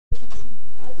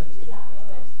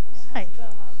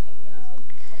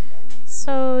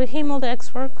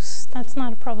Hemodex works, that's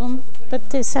not a problem.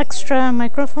 But this extra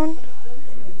microphone,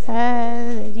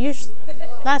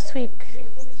 last week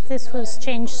this was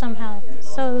changed somehow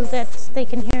so that they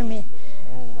can hear me.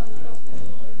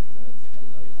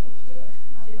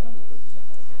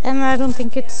 And I don't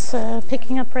think it's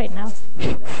picking up right now.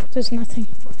 There's nothing.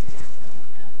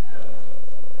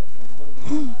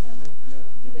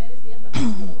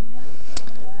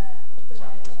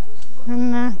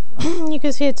 And you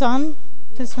can see it's on.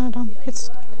 It's not on. It's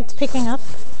picking up,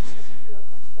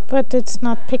 but it's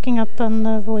not picking up on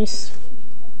the voice.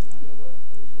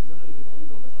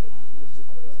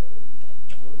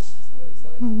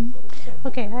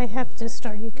 Okay, I have to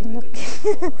start. You can look.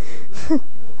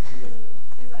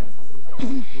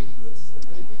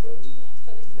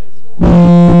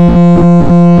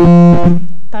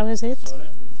 That was it?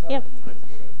 Yep.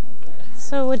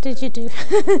 So what did you do?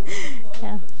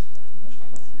 Yeah.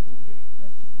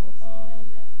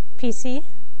 PC?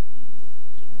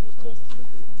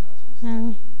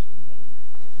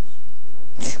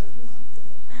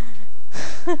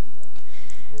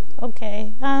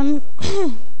 Okay.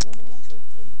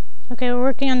 Okay, we're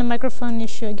working on the microphone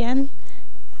issue again.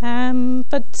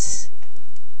 But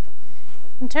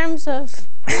in terms of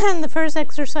the first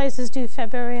exercise is due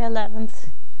February 11th.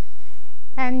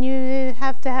 And you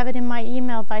have to have it in my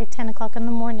email by 10 o'clock in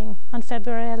the morning on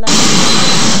February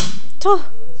 11th.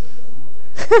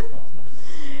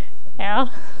 Yeah.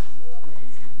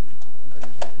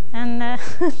 And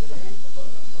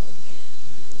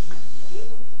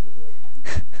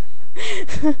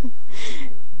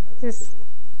just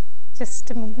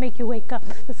to make you wake up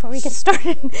before we get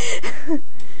started.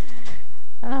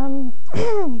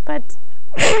 But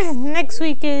next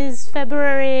week is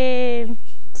February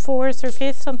 4th or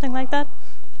 5th, something like that.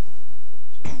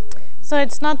 So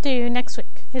it's not due next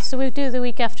week. It's due the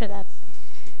week after that.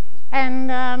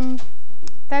 And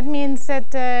that means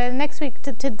that next week,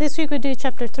 this week we do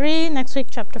chapter 3, next week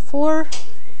chapter 4,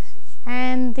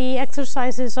 and the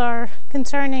exercises are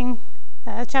concerning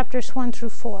chapters 1 through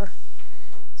 4.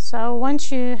 So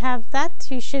once you have that,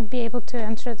 you should be able to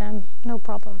answer them, no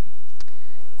problem.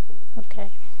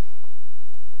 Okay.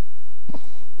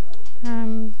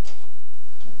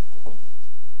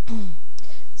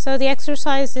 So the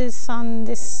exercise is on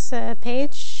this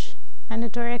page,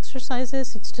 mandatory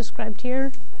exercises, it's described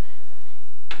here,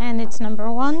 and it's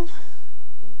number 1.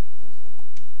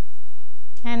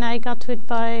 And I got to it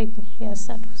by, yes,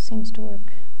 that seems to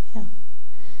work, yeah.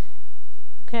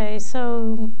 Okay,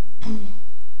 so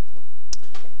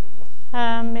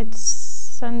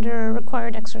it's under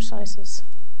required exercises.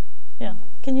 Yeah.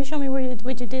 Can you show me what you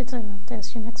did? I don't have to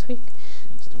ask you next week.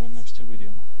 It's the one next to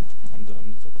video, on the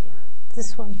top there.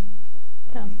 This one?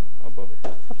 Yeah. Above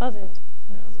it. Above it?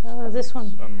 Yeah, this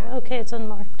one? Unmarked. Okay, it's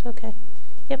unmarked. Okay.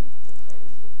 Yep.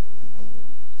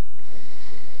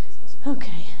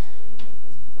 Okay.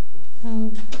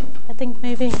 I think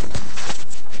maybe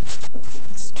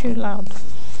it's too loud.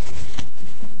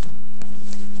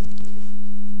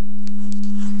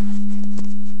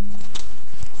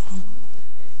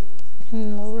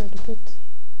 Can lower it a bit.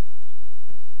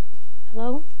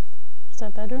 Hello? Is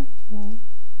that better? No.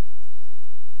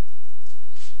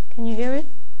 Can you hear it?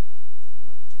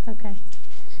 Okay.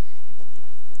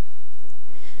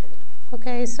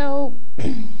 Okay, so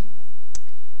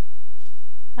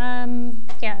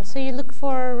yeah, so you look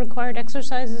for required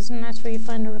exercises, and that's where you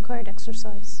find a required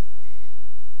exercise.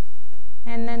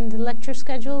 And then the lecture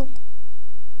schedule.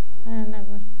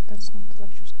 That's not the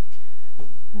lecture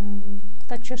schedule.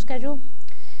 Lecture schedule.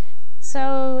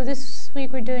 So this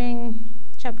week we're doing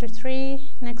chapter 3.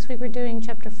 Next week we're doing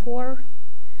chapter 4.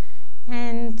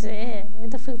 And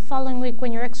the following week,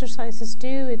 when your exercise is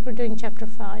due, we're doing chapter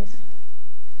 5.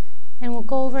 And we'll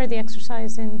go over the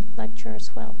exercise in lecture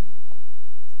as well.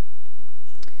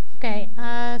 Okay,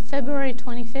 February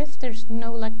 25th, there's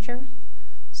no lecture,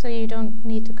 so you don't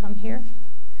need to come here.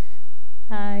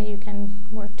 You can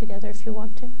work together if you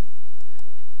want to.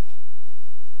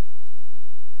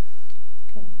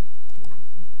 Okay.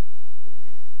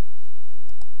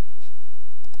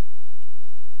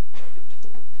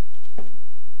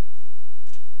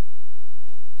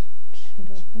 Should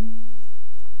open.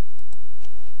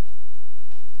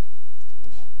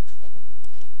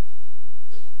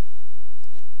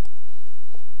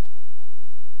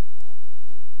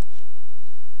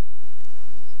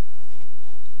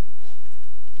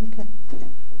 Okay.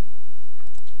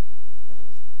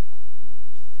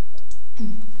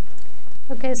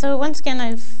 Okay, so once again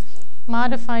I've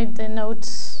modified the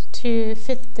notes to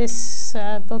fit this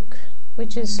book,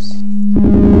 which is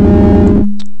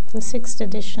the 6th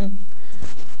edition.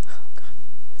 Oh, God.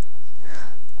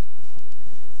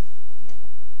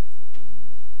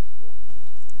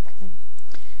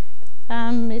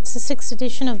 It's the 6th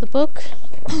edition of the book.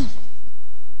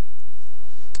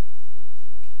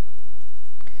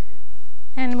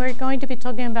 And we're going to be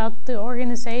talking about the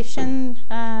organization,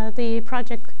 the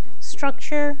project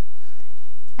structure,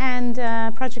 and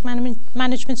project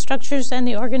management structures, and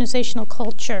the organizational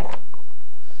culture.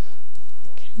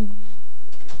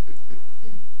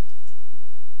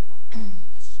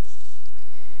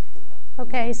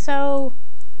 Okay, so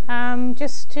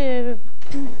just to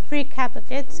recap a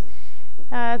bit,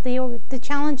 the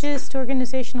challenges to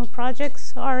organizational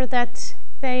projects are that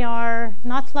they are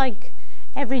not like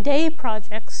everyday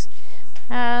projects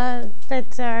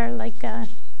that are like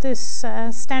this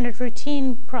standard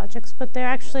routine projects, but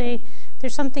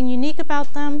there's something unique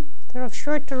about them. They're of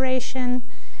short duration,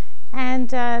 and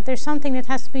there's something that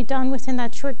has to be done within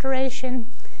that short duration,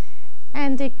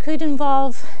 and it could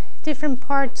involve different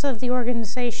parts of the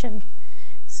organization.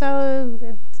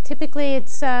 So typically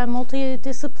it's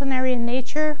multidisciplinary in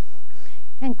nature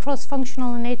and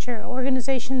cross-functional in nature.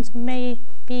 Organizations may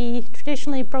be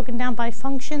traditionally broken down by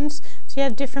functions, so you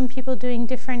have different people doing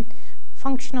different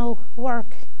functional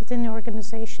work within the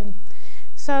organization.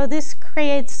 So this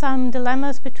creates some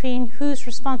dilemmas between who's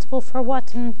responsible for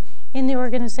what in the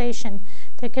organization.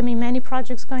 There can be many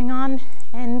projects going on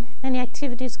and many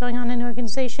activities going on in the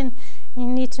organization, and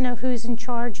you need to know who's in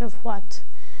charge of what.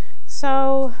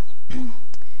 So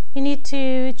you need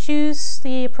to choose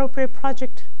the appropriate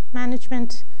project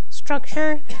management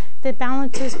structure that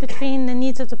balances between the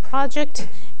needs of the project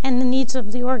and the needs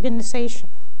of the organization.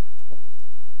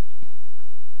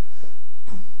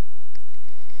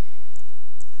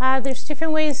 There's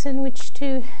different ways in which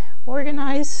to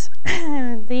organize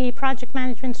the project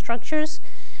management structures.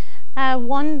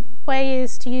 One way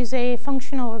is to use a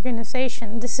functional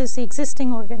organization. This is the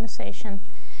existing organization.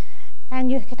 And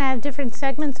you can have different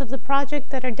segments of the project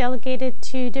that are delegated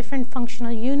to different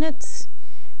functional units.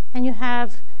 And you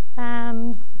have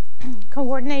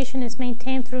coordination is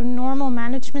maintained through normal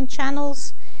management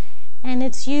channels. And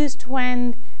it's used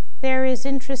when there is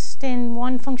interest in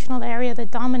one functional area that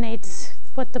dominates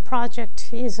what the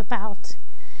project is about.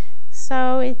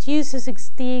 So it uses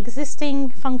the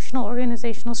existing functional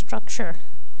organizational structure.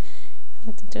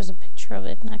 I think there's a picture of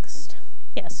it next.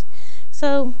 Yes.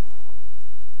 So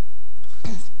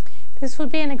this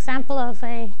would be an example of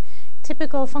a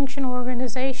typical functional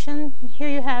organization. Here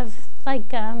you have,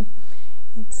 like,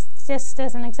 it's just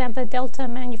as an example, Delta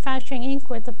Manufacturing Inc.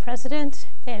 with the president.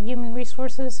 They have human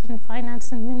resources and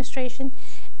finance and administration.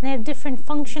 And they have different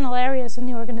functional areas in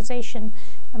the organization: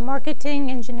 marketing,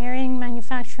 engineering,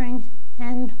 manufacturing,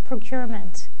 and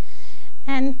procurement.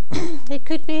 And it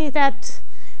could be that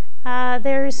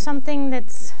there is something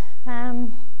that's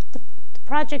the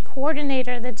project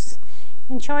coordinator that's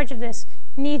in charge of this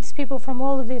needs people from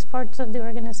all of these parts of the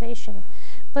organization.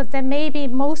 But then maybe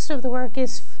most of the work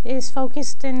is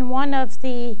focused in one of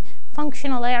the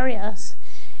functional areas.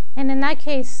 And in that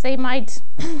case, they might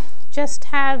just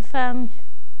have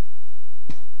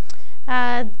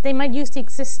they might use the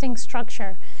existing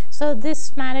structure. So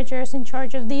this manager is in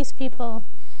charge of these people,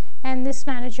 and this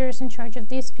manager is in charge of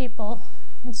these people,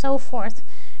 and so forth.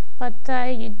 But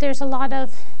there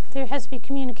has to be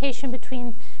communication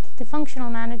between the functional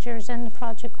managers and the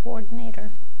project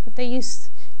coordinator. But they use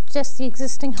just the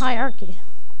existing hierarchy.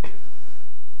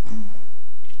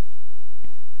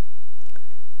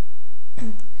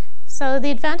 So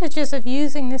the advantages of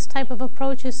using this type of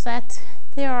approach is that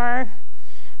there are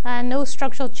no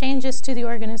structural changes to the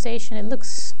organization. It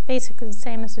looks basically the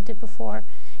same as it did before.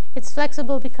 It's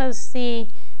flexible because the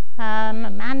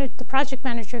project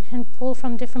manager can pull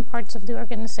from different parts of the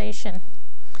organization.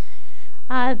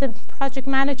 The project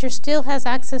manager still has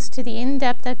access to the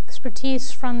in-depth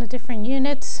expertise from the different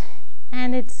units,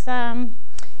 and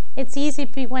it's easy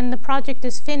when the project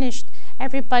is finished.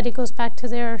 Everybody goes back to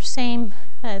their same.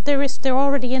 They're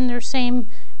already in their same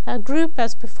group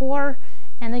as before,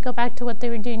 and they go back to what they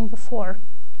were doing before.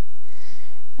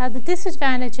 The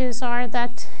disadvantages are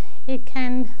that it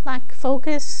can lack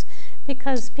focus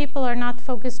because people are not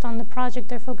focused on the project,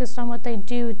 they're focused on what they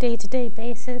do day-to-day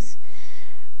basis.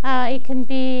 It can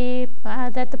be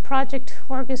that the project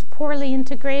work is poorly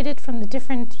integrated from the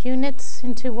different units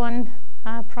into one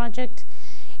project.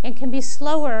 It can be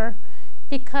slower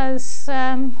because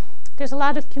there's a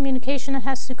lot of communication that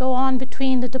has to go on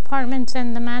between the departments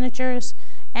and the managers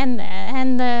and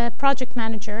the project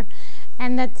manager,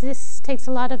 and that this takes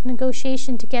a lot of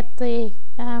negotiation to get the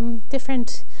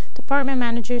different department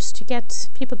managers to get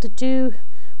people to do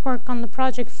work on the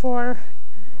project for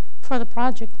the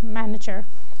project manager.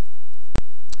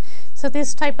 So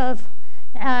this type of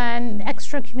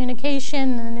extra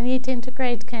communication and the need to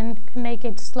integrate can make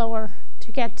it slower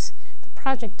to get the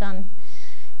project done.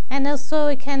 And also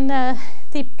it can,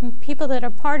 the people that are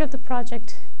part of the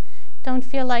project don't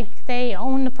feel like they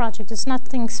own the project. It's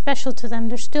nothing special to them.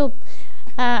 They're still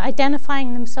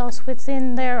identifying themselves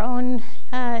within their own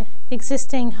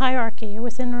existing hierarchy or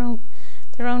within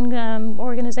their own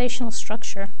organizational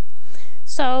structure.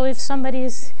 So if somebody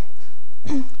is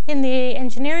in the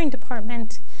engineering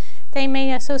department, they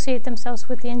may associate themselves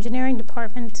with the engineering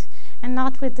department and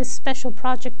not with this special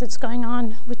project that's going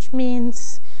on, which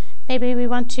means maybe we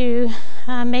want to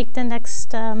make the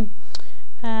next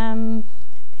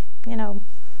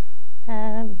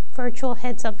virtual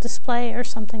heads-up display or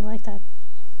something like that.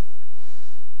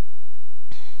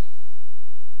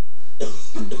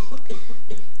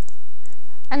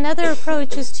 Another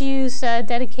approach is to use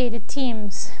dedicated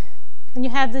teams. And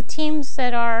you have the teams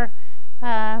that are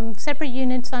separate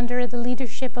units under the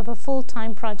leadership of a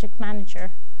full-time project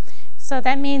manager. So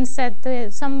that means that the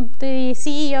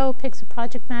CEO picks a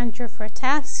project manager for a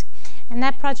task, and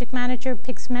that project manager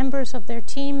picks members of their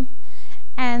team,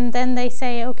 and then they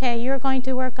say, okay, you're going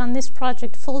to work on this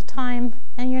project full-time,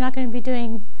 and you're not going to be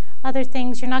doing other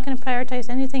things. You're not going to prioritize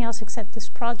anything else except this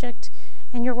project,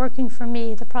 and you're working for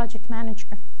me, the project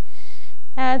manager.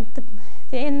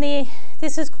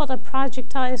 This is called a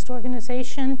projectized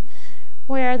organization,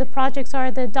 where the projects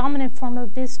are the dominant form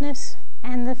of business,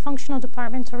 and the functional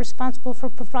departments are responsible for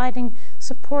providing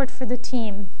support for the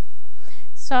team.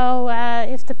 So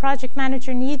if the project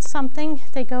manager needs something,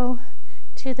 they go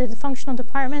to the functional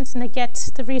departments and they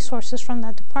get the resources from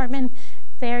that department.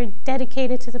 They're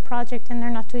dedicated to the project and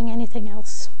they're not doing anything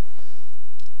else.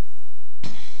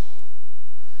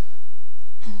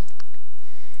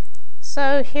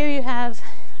 So here you have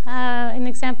an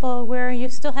example where you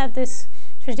still have this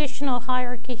traditional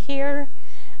hierarchy here,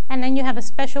 and then you have a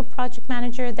special project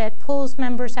manager that pulls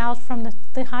members out from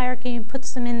the hierarchy and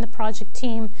puts them in the project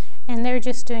team, and they're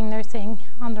just doing their thing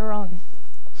on their own.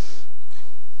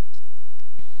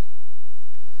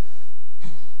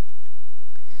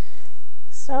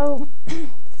 So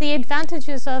the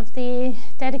advantages of the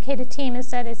dedicated team is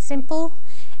that it's simple,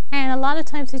 and a lot of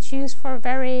times it's used for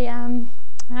very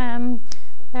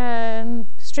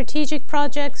strategic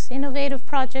projects, innovative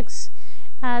projects,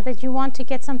 that you want to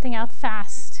get something out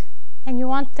fast, and you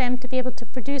want them to be able to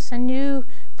produce a new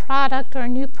product or a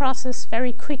new process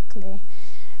very quickly.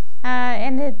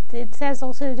 And it has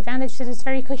also the advantage that it's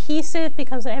very cohesive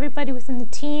because everybody within the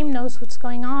team knows what's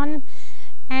going on,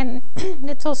 and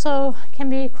it also can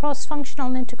be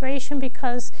cross-functional integration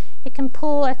because it can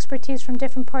pull expertise from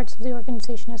different parts of the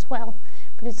organization as well,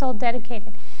 but it's all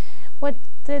dedicated. What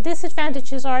the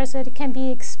disadvantages are is that it can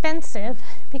be expensive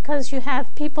because you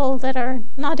have people that are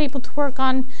not able to work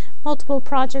on multiple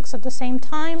projects at the same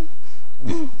time.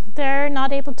 They're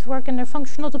not able to work in their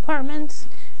functional departments,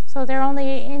 so they're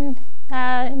only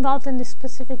involved in this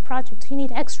specific project. You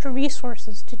need extra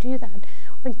resources to do that,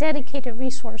 or dedicated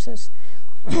resources.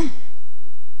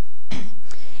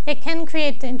 It can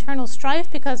create internal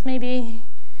strife because maybe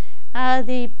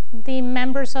the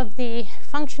members of the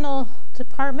functional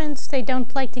departments, they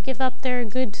don't like to give up their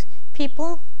good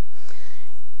people,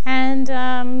 and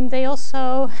they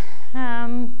also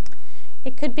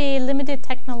it could be limited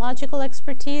technological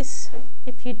expertise.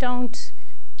 If you don't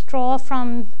draw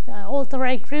from all the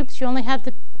right groups, you only have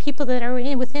the people that are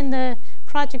within the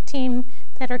project team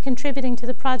that are contributing to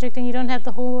the project, and you don't have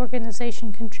the whole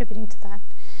organization contributing to that.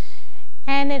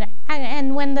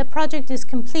 And when the project is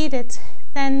completed,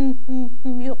 then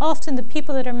often the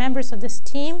people that are members of this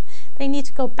team, they need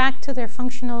to go back to their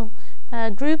functional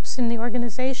groups in the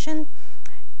organization,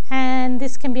 and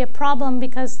this can be a problem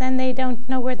because then they don't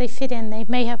know where they fit in. They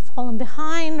may have fallen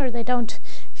behind, or they don't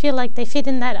feel like they fit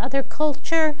in that other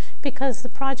culture because the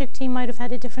project team might have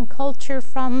had a different culture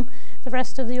from the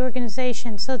rest of the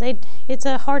organization. So it's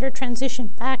a harder transition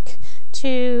back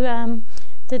to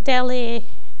the daily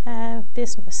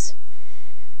business.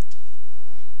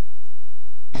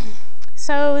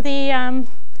 So the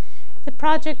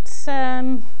projects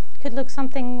could look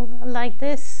something like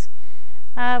this,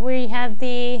 where you have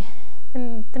the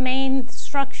main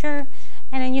structure,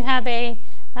 and then you have a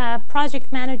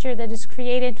project manager that is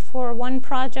created for one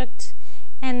project,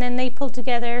 and then they pull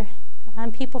together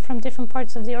people from different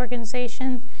parts of the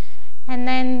organization, and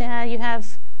then you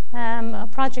have a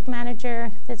project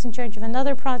manager that's in charge of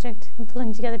another project and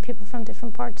pulling together people from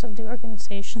different parts of the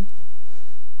organization.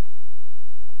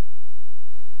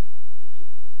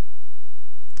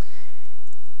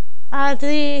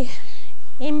 The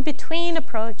in-between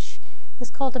approach is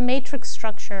called a matrix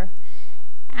structure,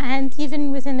 and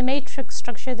even within the matrix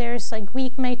structure there's like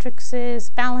weak matrices,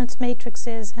 balanced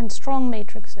matrices, and strong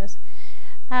matrices.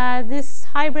 this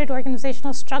hybrid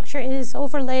organizational structure is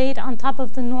overlaid on top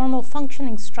of the normal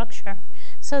functioning structure,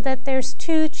 so that there's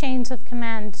two chains of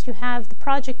command. You have the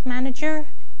project manager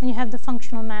and you have the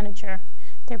functional manager.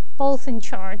 They're both in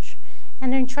charge,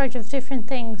 and they're in charge of different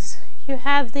things. You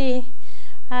have the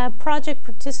project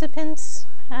participants.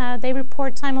 They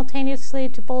report simultaneously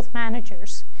to both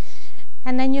managers.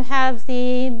 And then you have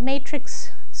the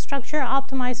matrix structure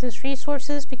optimizes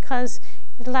resources because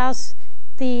it allows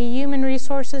the human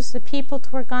resources, the people, to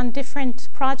work on different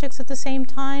projects at the same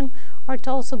time, or to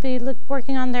also be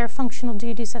working on their functional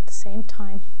duties at the same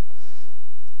time.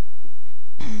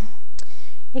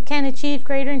 It can achieve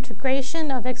greater integration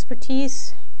of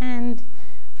expertise and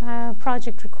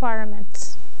project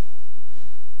requirements.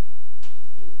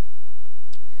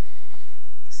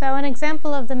 So an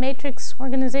example of the matrix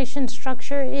organization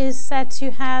structure is that you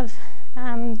have,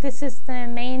 this is the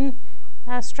main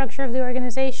structure of the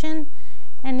organization,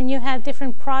 and then you have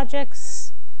different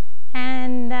projects,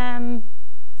 and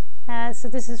so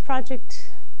this is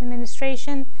project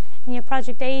administration, and you have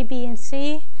project A, B, and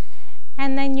C,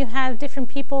 and then you have different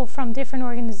people from different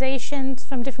organizations,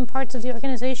 from different parts of the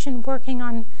organization, working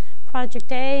on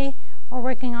project A, or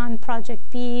working on project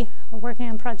B, or working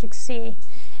on project C.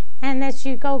 And as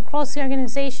you go across the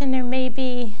organization, there may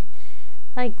be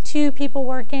like 2 people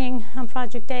working on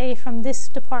project A from this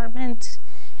department,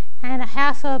 and a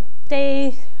half a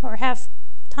day or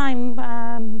half-time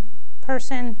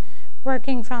person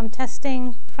working from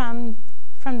testing from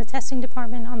the testing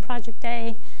department on project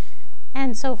A,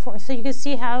 and so forth. So you can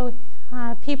see how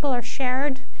people are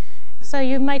shared. So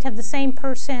you might have the same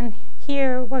person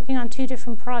here working on 2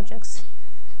 different projects.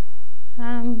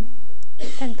 And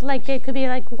like it could be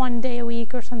like 1 day a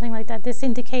week or something like that. This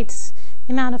indicates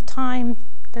the amount of time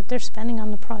that they're spending on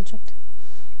the project.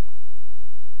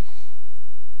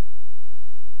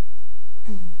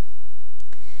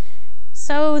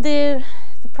 So the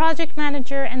project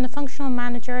manager and the functional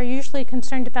manager are usually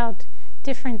concerned about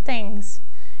different things,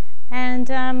 and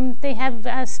they have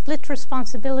a split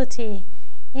responsibility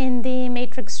in the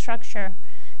matrix structure.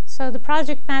 So the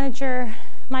project manager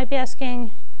might be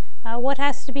asking, what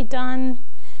has to be done,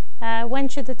 when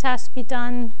should the task be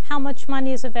done, how much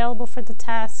money is available for the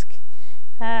task,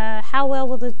 how well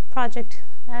will the project,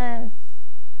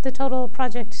 the total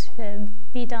project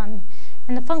be done.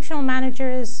 And the functional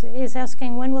manager is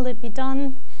asking, when will it be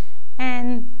done,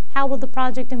 and how will the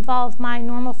project involve my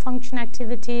normal function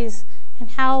activities, and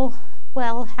how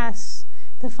well has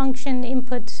the function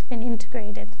input been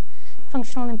integrated,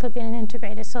 functional input been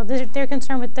integrated. So they're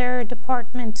concerned with their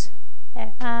department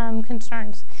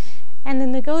concerns. And the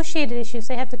negotiated issues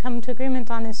they have to come to agreement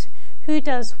on is who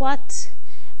does what,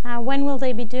 when will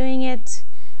they be doing it,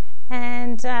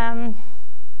 and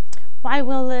why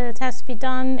will the test be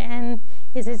done, and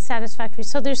is it satisfactory.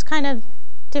 So there's kind of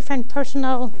different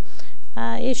personal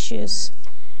issues.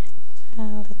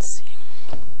 Let's see.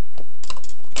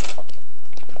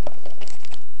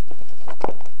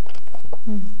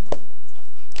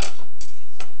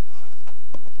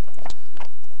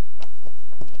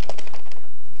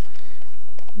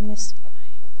 Missing my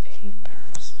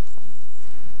papers.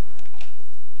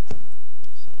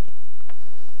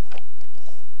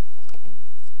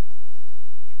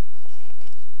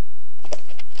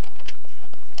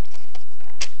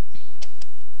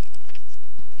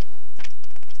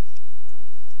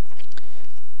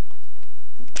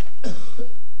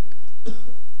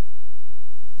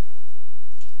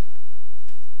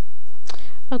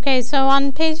 Okay, so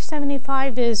on page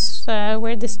 75 is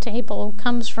where this table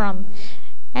comes from.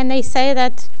 And they say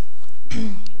that,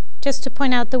 just to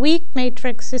point out, the weak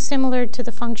matrix is similar to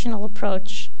the functional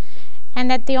approach,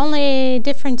 and that the only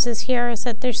differences here is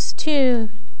that there's two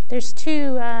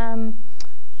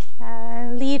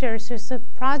leaders. There's a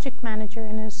project manager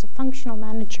and there's a functional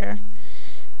manager.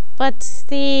 But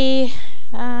the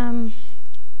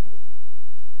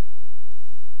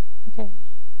okay.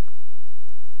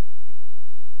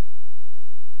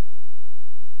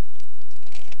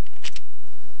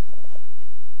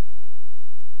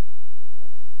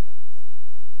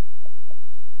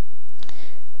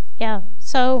 Yeah,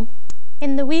 so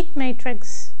in the weak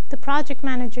matrix, the project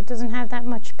manager doesn't have that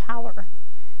much power.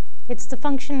 It's the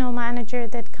functional manager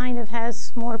that kind of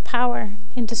has more power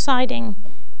in deciding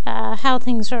how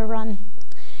things are run.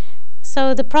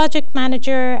 So the project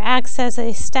manager acts as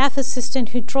a staff assistant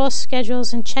who draws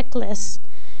schedules and checklists,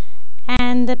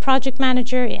 and the project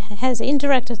manager has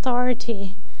indirect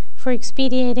authority for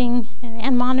expediting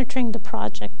and monitoring the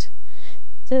project.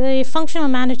 The functional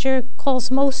manager calls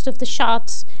most of the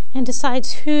shots and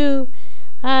decides who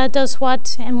does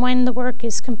what and when the work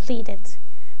is completed.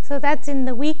 So So that's in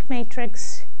the weak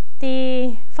matrix,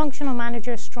 the functional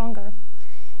manager is stronger.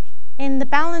 In the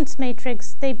balanced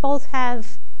matrix, they both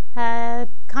have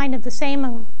kind of the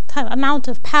same amount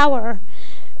of power,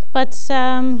 but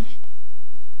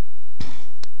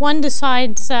one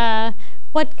decides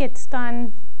what gets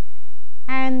done,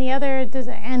 and the other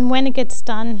and when it gets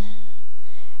done,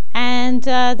 and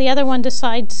the other one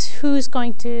decides who's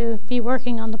going to be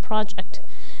working on the project.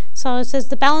 So it says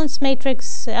the balanced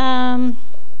matrix,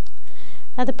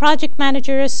 the project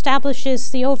manager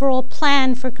establishes the overall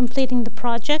plan for completing the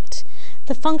project.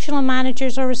 The functional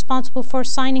managers are responsible for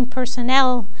assigning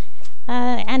personnel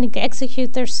and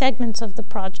execute their segments of the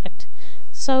project.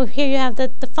 So here you have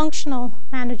that the functional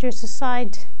managers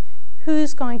decide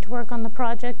who's going to work on the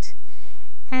project,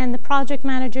 and the project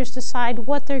managers decide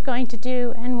what they're going to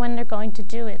do and when they're going to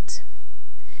do it.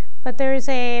 But there is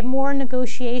a more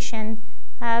negotiation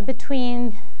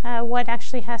between what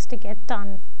actually has to get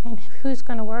done and who's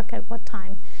going to work at what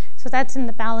time. So that's in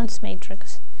the balanced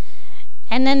matrix.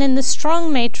 And then in the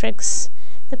strong matrix,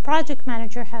 the project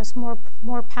manager has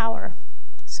more power.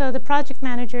 So the project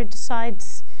manager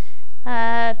decides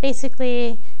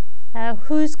basically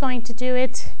who's going to do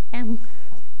it and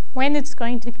when it's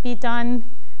going to be done,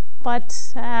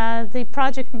 but the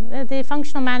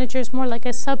functional manager is more like a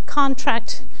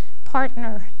subcontract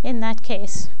partner in that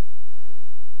case.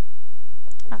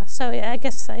 So I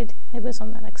guess it was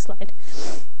on the next slide.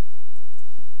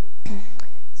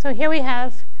 So here we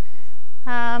have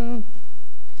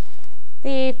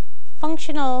the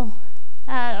functional,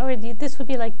 this would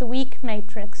be like the weak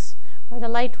matrix, or the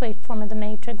lightweight form of the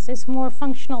matrix, is more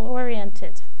functional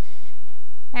oriented.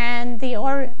 And the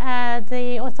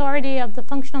authority of the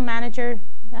functional manager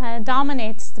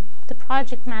dominates the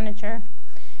project manager,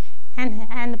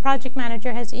 and the project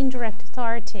manager has indirect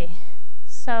authority.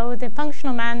 So the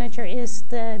functional manager is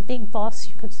the big boss,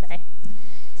 you could say.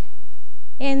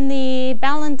 In the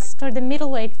balanced or the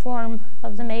middleweight form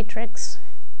of the matrix,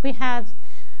 we have,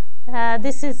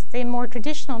 this is the more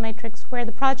traditional matrix where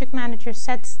the project manager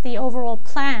sets the overall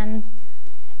plan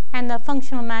and the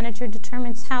functional manager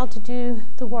determines how to do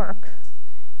the work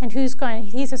and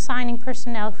he's assigning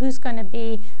personnel, who's going to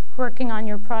be working on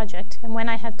your project. And when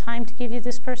I have time to give you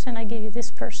this person, I give you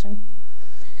this person.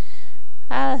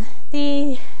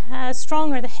 The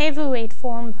strong or the heavyweight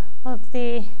form of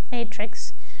the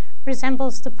matrix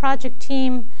resembles the project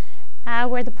team,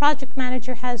 where the project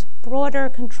manager has broader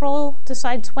control,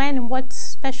 decides when and what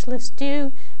specialists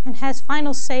do, and has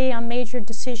final say on major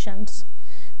decisions.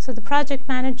 So the project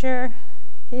manager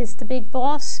is the big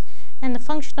boss, and the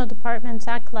functional departments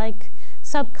act like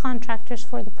subcontractors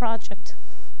for the project.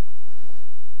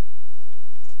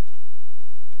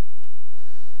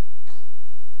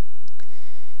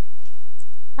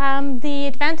 The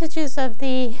advantages of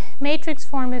the matrix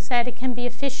form is that it can be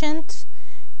efficient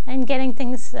in getting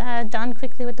things done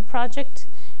quickly with the project,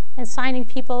 assigning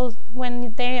people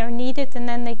when they are needed, and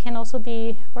then they can also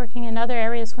be working in other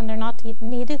areas when they're not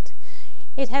needed.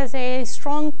 It has a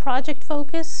strong project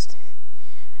focus.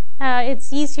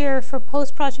 It's easier for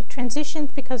post-project transition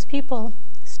because people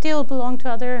still belong to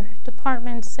other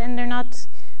departments and they're not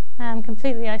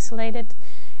completely isolated.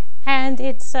 And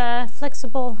it's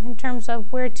flexible in terms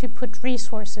of where to put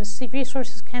resources. The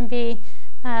resources can be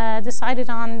decided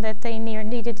on that they are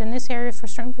needed in this area for a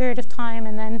certain period of time,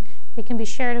 and then they can be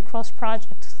shared across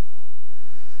projects.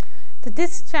 The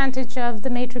disadvantage of the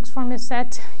matrix form is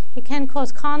that it can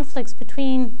cause conflicts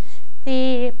between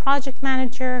the project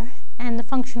manager and the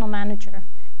functional manager.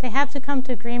 They have to come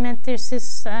to agreement. There's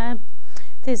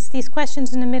these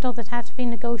questions in the middle that have to be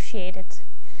negotiated.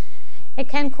 It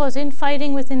can cause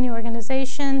infighting within the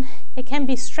organization. It can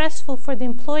be stressful for the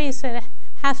employees that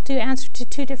have to answer to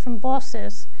two different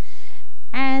bosses.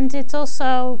 And it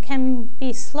also can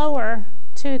be slower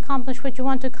to accomplish what you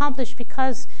want to accomplish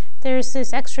because there's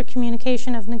this extra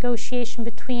communication of negotiation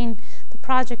between the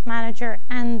project manager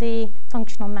and the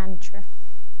functional manager.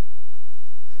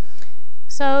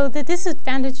 So the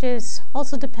disadvantages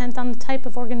also depend on the type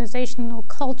of organizational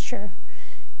culture.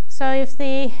 So if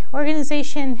the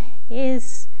organization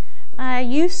is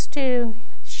used to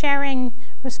sharing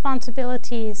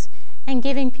responsibilities and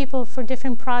giving people for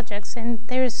different projects, and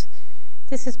this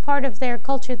is part of their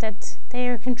culture that they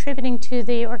are contributing to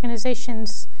the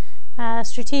organization's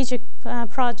strategic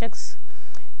projects,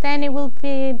 then it will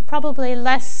be probably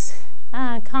less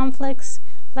conflicts,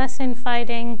 less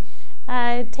infighting,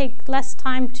 take less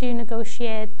time to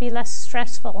negotiate, be less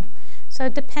stressful. So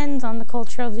it depends on the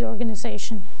culture of the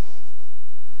organization.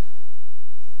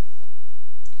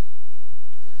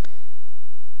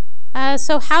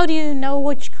 So how do you know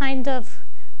which kind of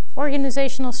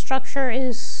organizational structure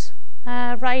is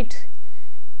right,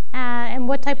 and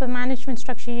what type of management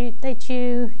structure that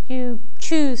you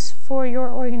choose for your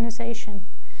organization.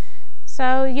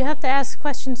 So you have to ask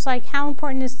questions like, how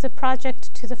important is the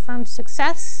project to the firm's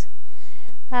success?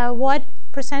 What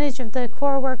percentage of the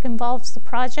core work involves the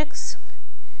projects?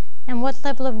 And what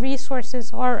level of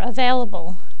resources are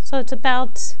available? So it's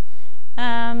about,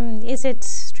 is it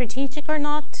strategic or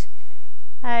not?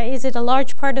 Is it a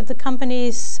large part of the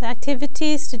company's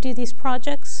activities to do these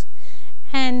projects?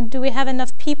 And do we have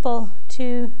enough people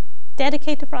to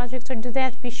dedicate to projects, or do they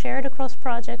have to be shared across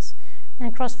projects and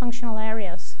across functional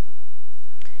areas?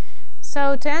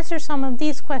 So to answer some of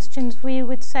these questions, we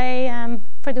would say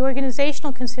for the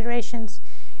organizational considerations,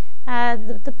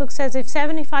 the book says if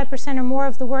 75% or more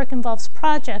of the work involves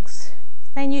projects,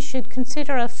 then you should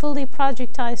consider a fully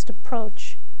projectized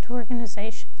approach to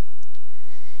organization.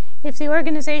 If the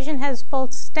organization has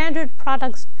both standard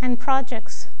products and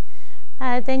projects,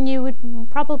 then you would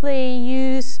probably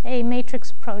use a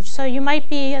matrix approach. So you might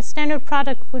be, a standard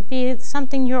product would be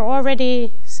something you're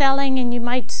already selling, and you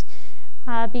might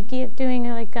be doing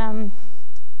like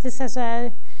this as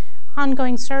a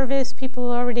ongoing service. People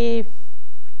already,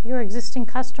 your existing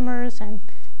customers, and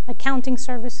accounting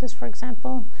services, for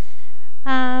example.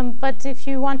 But if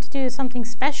you want to do something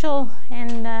special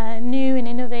and new and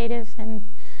innovative, and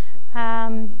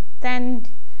then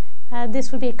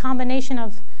this would be a combination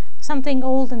of something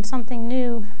old and something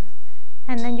new,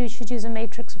 and then you should use a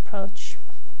matrix approach.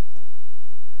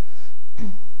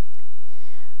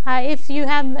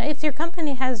 If your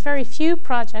company has very few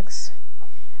projects,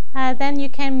 then you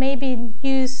can maybe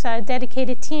use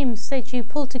dedicated teams that you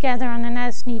pull together on an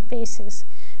as-need basis.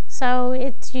 So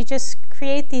you just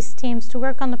create these teams to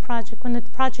work on the project. When the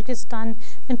project is done,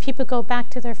 then people go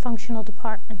back to their functional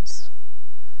departments.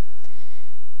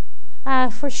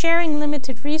 For sharing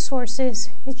limited resources,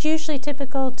 it's usually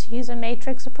typical to use a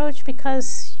matrix approach,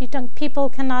 because people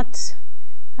cannot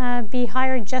be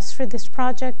hired just for this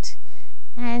project,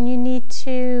 and you need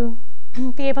to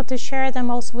be able to share them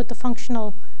also with the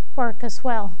functional work as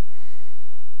well.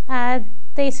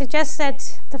 They suggest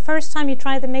that the first time you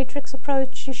try the matrix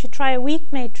approach, you should try a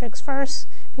weak matrix first,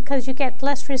 because you get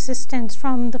less resistance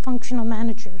from the functional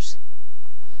managers.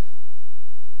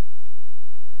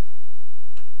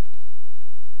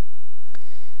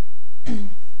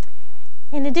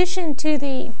 In addition to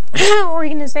the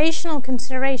organizational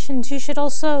considerations, you should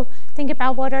also think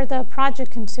about what are the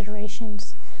project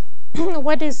considerations.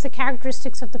 What is the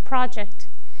characteristics of the project?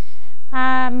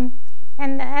 And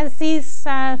as these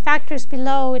factors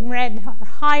below in red are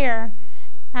higher,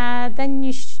 then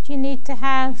you need to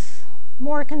have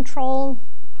more control.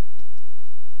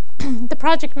 The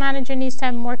project manager needs to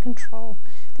have more control.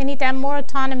 They need to have more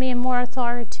autonomy and more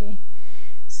authority.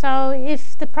 So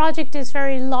if the project is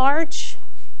very large,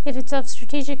 if it's of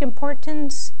strategic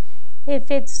importance, if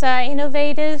it's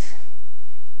innovative,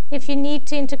 if you need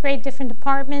to integrate different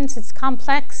departments, it's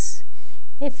complex.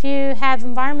 If you have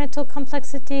environmental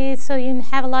complexity, so you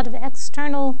have a lot of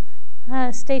external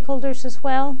stakeholders as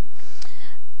well.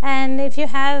 And if you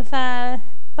have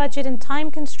budget and time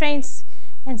constraints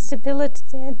and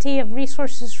stability of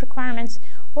resources requirements,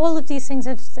 all of these things,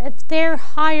 if they're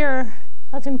higher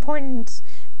of importance,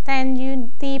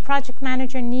 then the project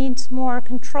manager needs more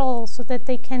control so that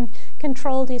they can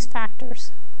control these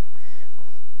factors.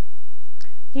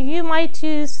 You might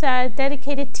use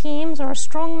dedicated teams or a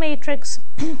strong matrix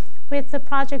with the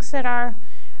projects that are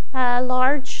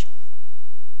large,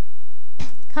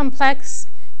 complex,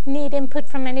 need input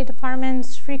from many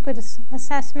departments, frequent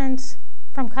assessments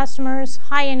from customers,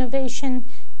 high innovation,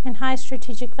 and high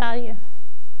strategic value.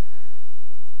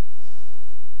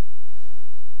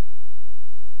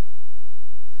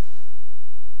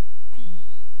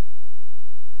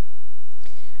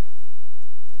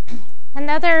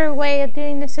 Another way of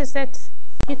doing this is that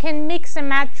you can mix and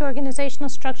match organizational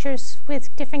structures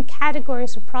with different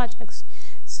categories of projects.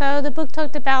 So the book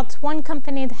talked about one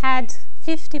company that had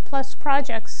 50 plus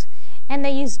projects, and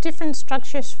they used different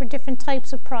structures for different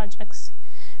types of projects.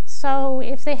 So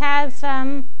if they have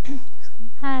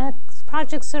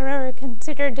projects that are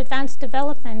considered advanced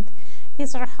development,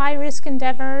 these are high-risk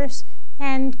endeavors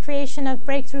and creation of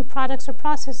breakthrough products or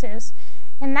processes.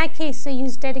 In that case, they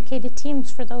use dedicated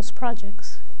teams for those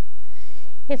projects.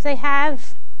 If they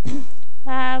have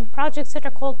projects that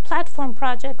are called platform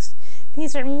projects,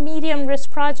 these are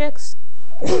medium-risk projects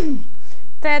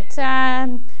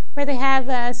that where they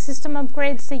have system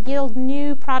upgrades that yield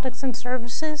new products and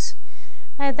services.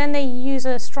 Then they use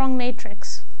a strong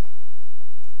matrix.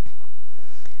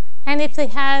 And if they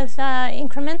have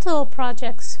incremental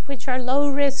projects, which are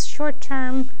low-risk,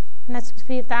 short-term, and that's supposed to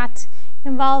be that,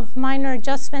 involve minor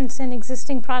adjustments in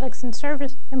existing products and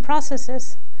service and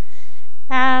processes,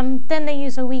 then they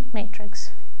use a weak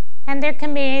matrix. And there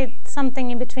can be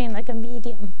something in between, like a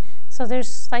medium. So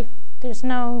there's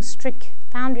no strict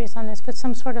boundaries on this, but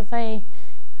some sort of a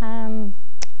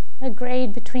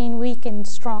grade between weak and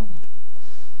strong.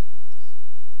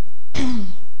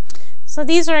 So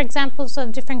these are examples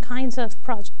of different kinds of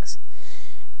projects.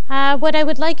 What I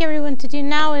would like everyone to do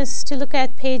now is to look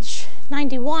at page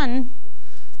 91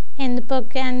 in the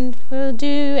book, and we'll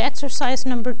do exercise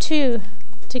number 2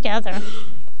 together.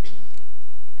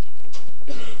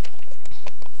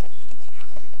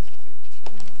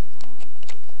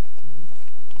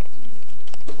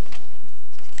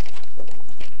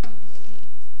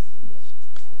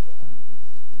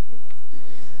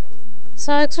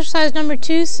 So exercise number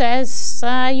 2 says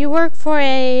you work for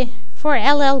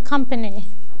LL company,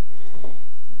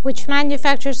 which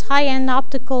manufactures high-end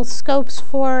optical scopes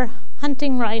for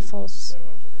hunting rifles.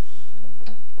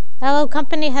 LL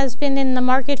company has been in the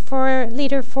market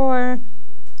leader for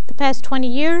the past 20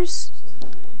 years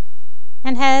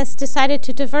and has decided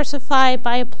to diversify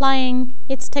by applying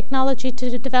its technology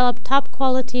to develop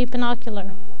top-quality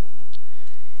binocular.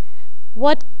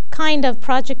 What kind of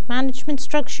project management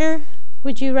structure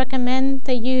would you recommend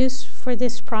they use for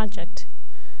this project?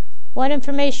 What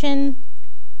information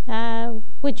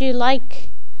would you like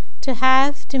to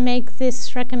have to make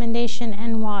this recommendation,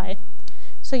 and why?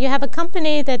 So you have a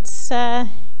company that's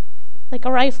like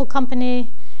a rifle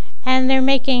company, and they're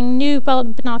making new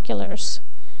binoculars.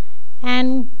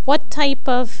 And what type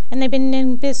of, and they've been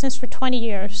in business for 20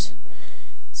 years.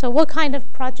 So what kind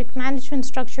of project management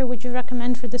structure would you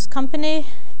recommend for this company?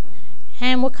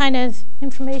 And what kind of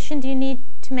information do you need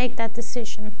to make that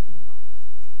decision?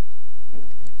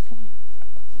 Okay.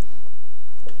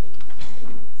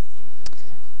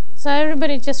 So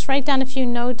everybody just write down a few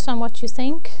notes on what you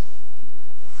think,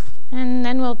 and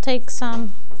then we'll take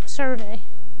some survey.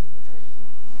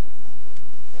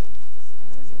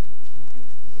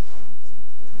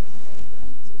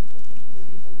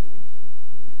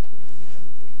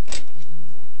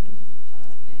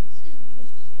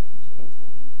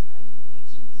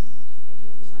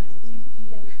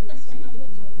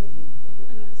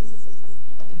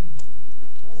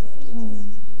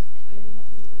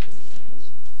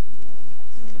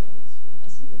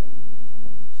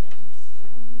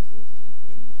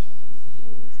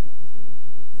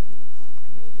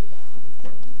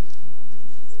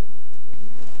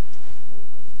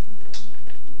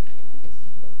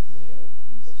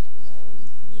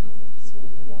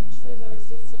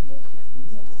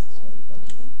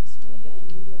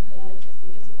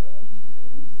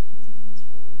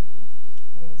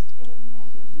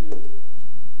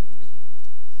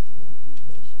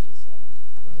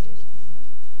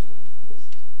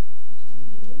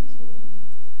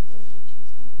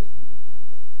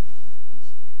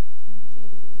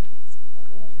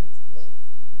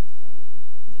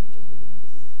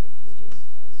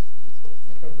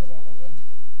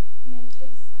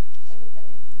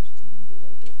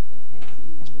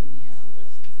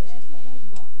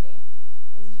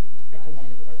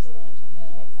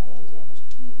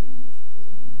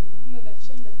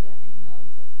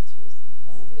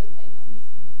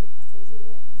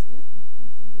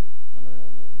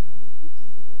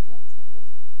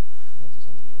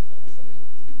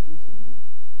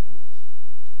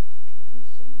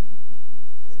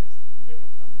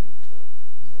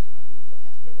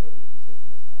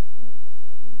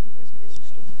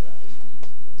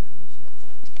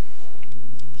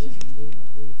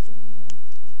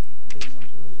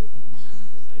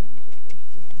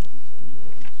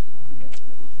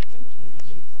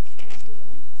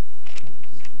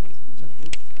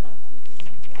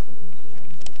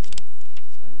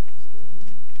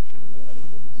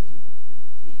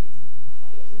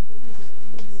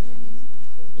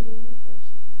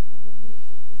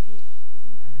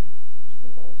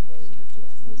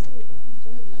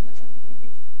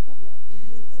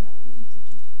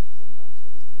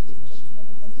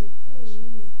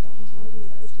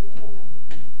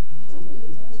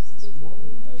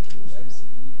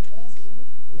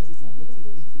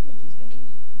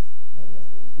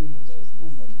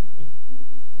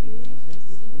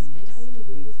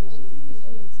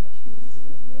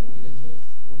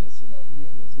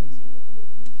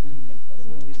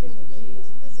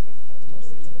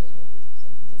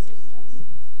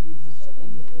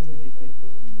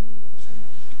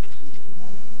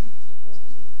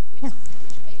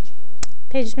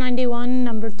 Page 91,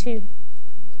 number 2.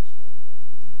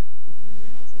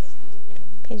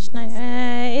 Page 9.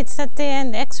 It's at the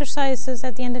end. Exercise is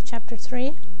at the end of chapter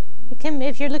 3. It can,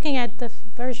 if you're looking at the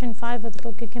version 5 of the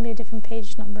book, it can be a different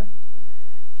page number.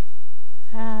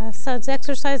 So it's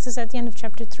exercises at the end of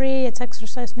chapter 3. It's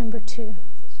exercise number 2.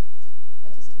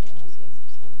 What is the name of the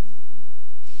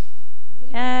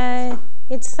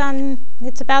exercise?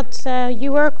 It's about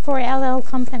you work for LL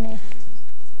company.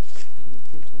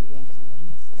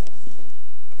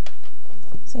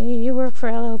 So you work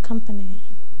for LL company.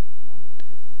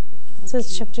 So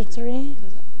it's chapter 3.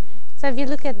 So if you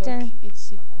look at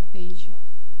it's a page.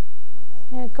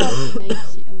 Go up.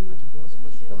 90, oh no.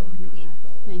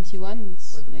 91.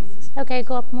 It's like this. Okay,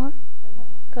 go up more.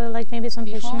 Go like maybe it's on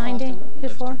page Before or 90. after?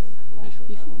 Before.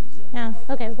 Before. Yeah.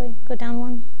 Okay. Wait. Go down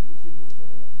one.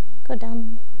 Go down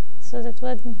one. So that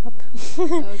one up.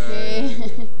 Okay.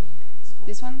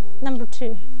 This one? Number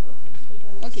 2.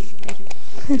 Okay, thank you.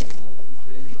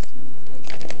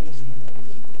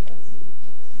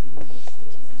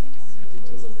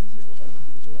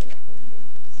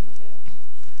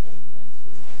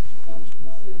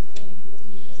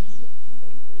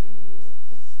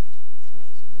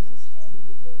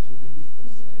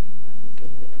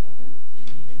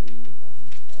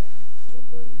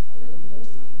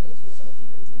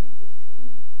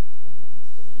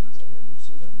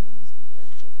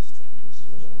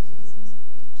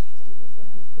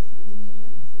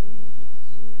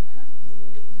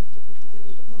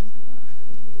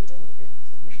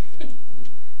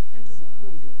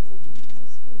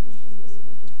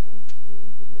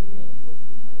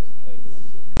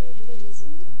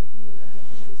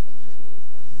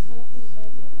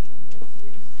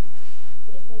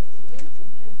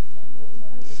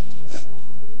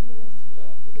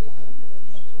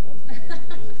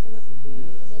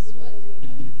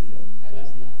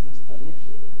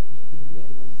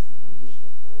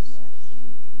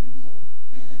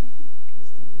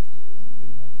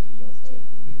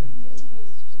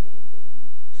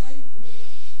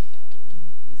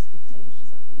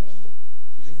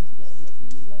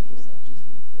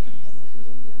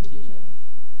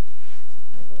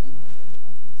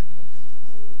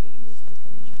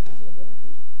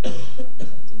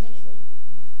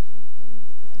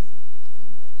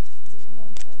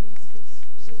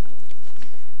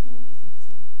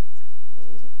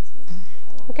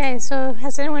 Okay, so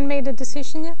has anyone made a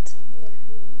decision yet?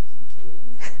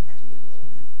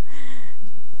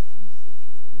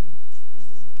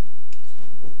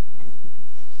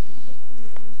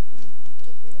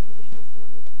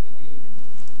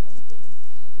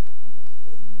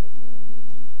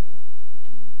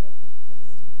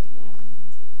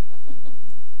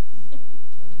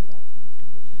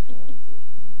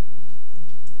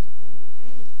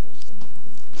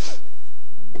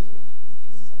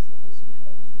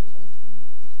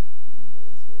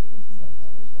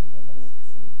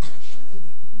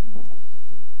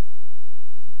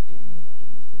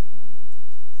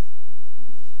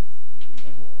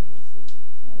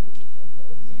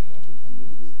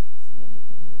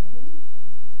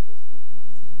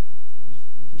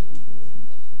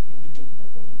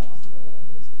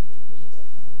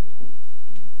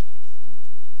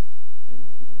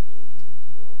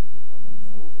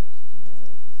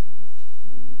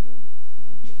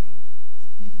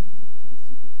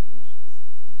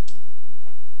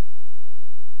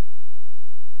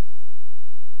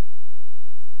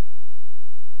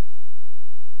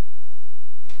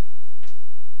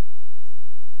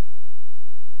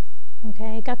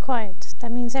 Okay, it got quiet.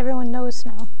 That means everyone knows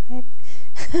now, right?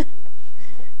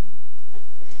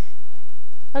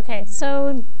 Okay,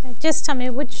 so just tell me,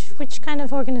 which kind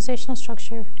of organizational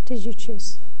structure did you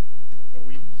choose? A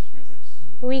weak matrix.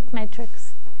 A weak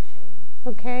matrix.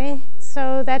 Okay,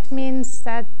 so that means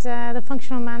that the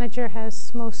functional manager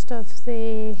has most of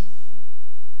the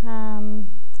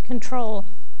control,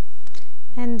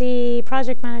 and the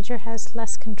project manager has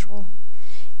less control.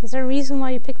 Is there a reason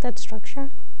why you picked that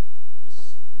structure?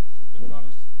 The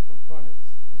project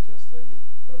is just a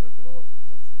further development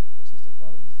of the existing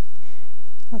product.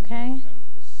 Okay. And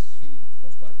it's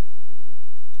most likely to be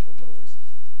of low risk.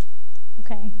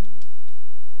 Okay.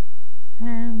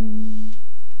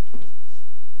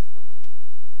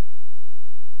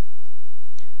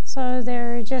 So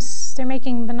they're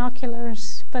making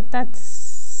binoculars, but that's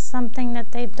something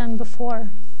that they've done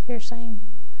before, you're saying.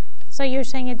 So you're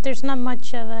saying there's not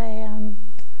much of a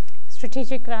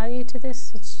strategic value to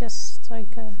this. It's just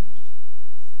like a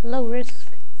low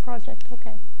risk project.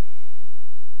 Okay.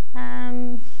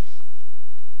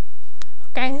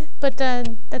 Okay, but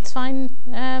that's fine.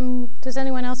 Does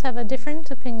anyone else have a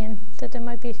different opinion that there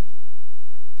might be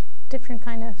different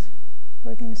kind of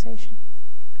organization?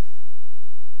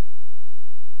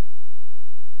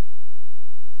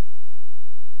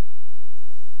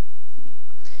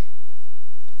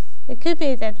 It could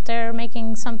be that they're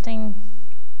making something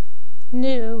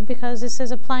new because it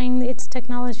says applying its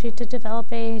technology to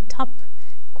develop a top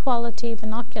quality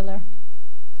binocular.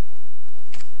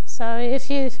 So if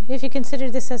you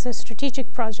consider this as a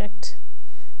strategic project,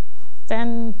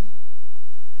 then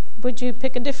would you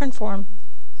pick a different form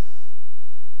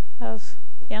of,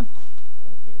 yeah? I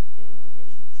think they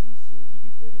should choose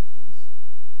dedicated teams.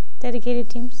 Dedicated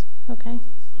teams, okay.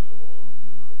 Because it's all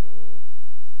the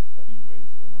heavyweight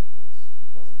matrix,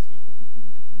 because it's a completely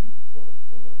new product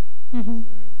for them. Mm-hmm.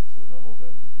 So now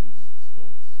they produce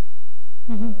scopes,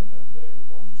 Mm-hmm. and they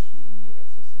want to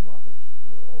access the market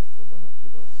of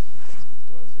binoculars.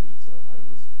 So I think it's a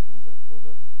high-risk project for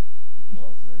them,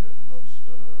 because they are not,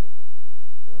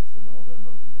 till now they're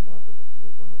not in the market of the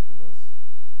binoculars.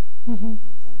 Mm-hmm. The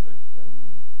project can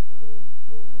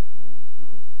go not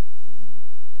good.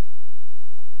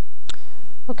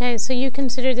 Okay, so you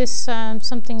consider this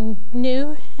something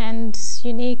new and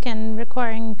unique and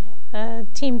requiring a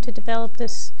team to develop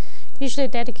this. Usually a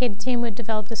dedicated team would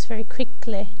develop this very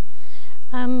quickly.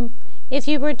 If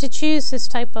you were to choose this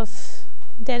type of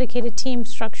dedicated team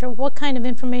structure, what kind of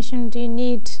information do you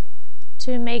need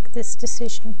to make this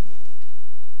decision?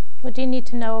 What do you need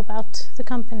to know about the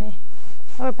company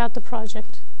or about the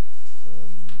project? For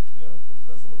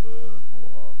example,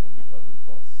 how big are the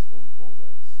costs for the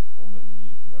project? How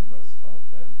many members are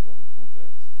planned for the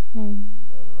project?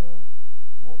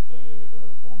 What they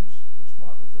want, which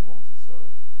markets they want to serve.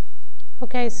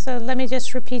 Okay, so let me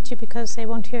just repeat you because they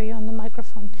won't hear you on the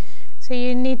microphone. So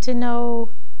you need to know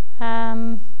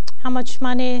how much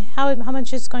money, how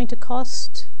much it's going to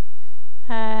cost,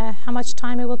 how much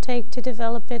time it will take to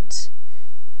develop it,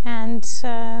 and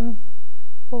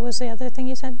what was the other thing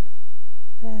you said?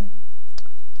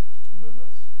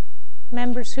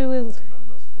 Members who will...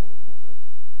 Members for the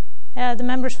project. The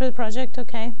members for the project,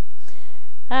 okay.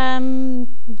 You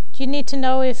need to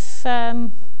know if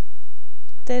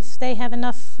they have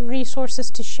enough resources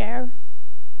to share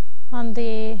on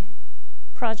the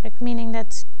project, meaning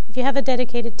that if you have a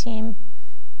dedicated team,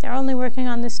 they're only working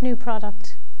on this new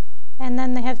product, and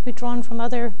then they have to be drawn from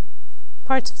other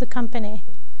parts of the company.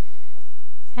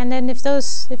 And then if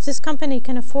this company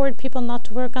can afford people not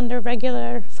to work on their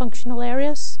regular functional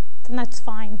areas, then that's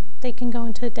fine. They can go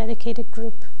into a dedicated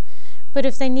group. But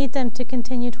if they need them to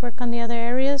continue to work on the other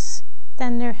areas,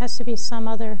 then there has to be some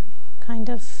other kind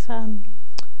of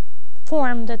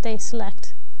form that they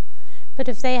select. But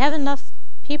if they have enough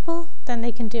people, then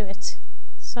they can do it.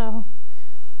 So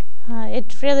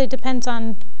it really depends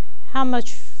on how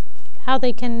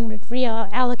they can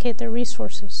reallocate their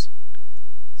resources.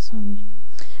 So,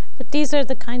 but these are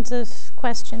the kinds of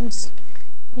questions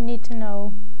you need to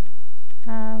know.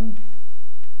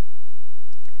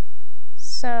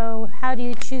 So how do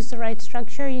you choose the right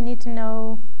structure? You need to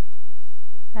know,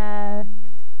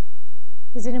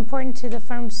 is it important to the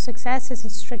firm's success? Is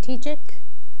it strategic?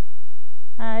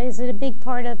 Is it a big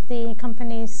part of the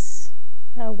company's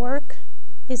work?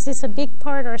 Is this a big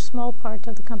part or a small part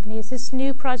of the company? Is this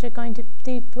new project going to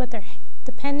be what they're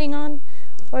depending on?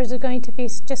 Or is it going to be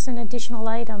just an additional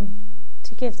item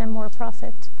to give them more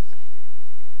profit?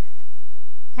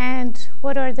 And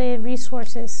what are the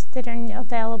resources that are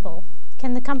available?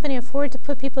 Can the company afford to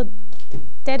put people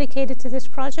dedicated to this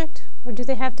project, or do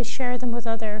they have to share them with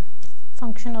other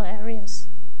functional areas?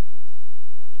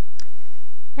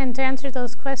 And to answer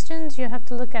those questions, you have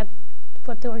to look at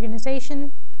what the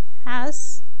organization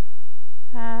has,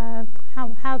 how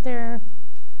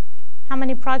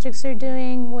many projects they're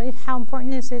doing, how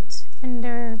important is it in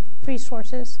their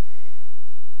resources,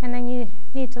 and then you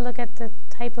need to look at the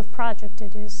type of project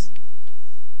it is.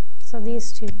 So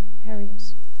these two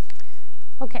areas.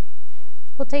 Okay,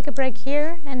 we'll take a break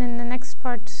here, and in the next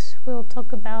part we'll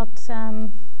talk about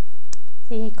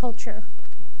the culture.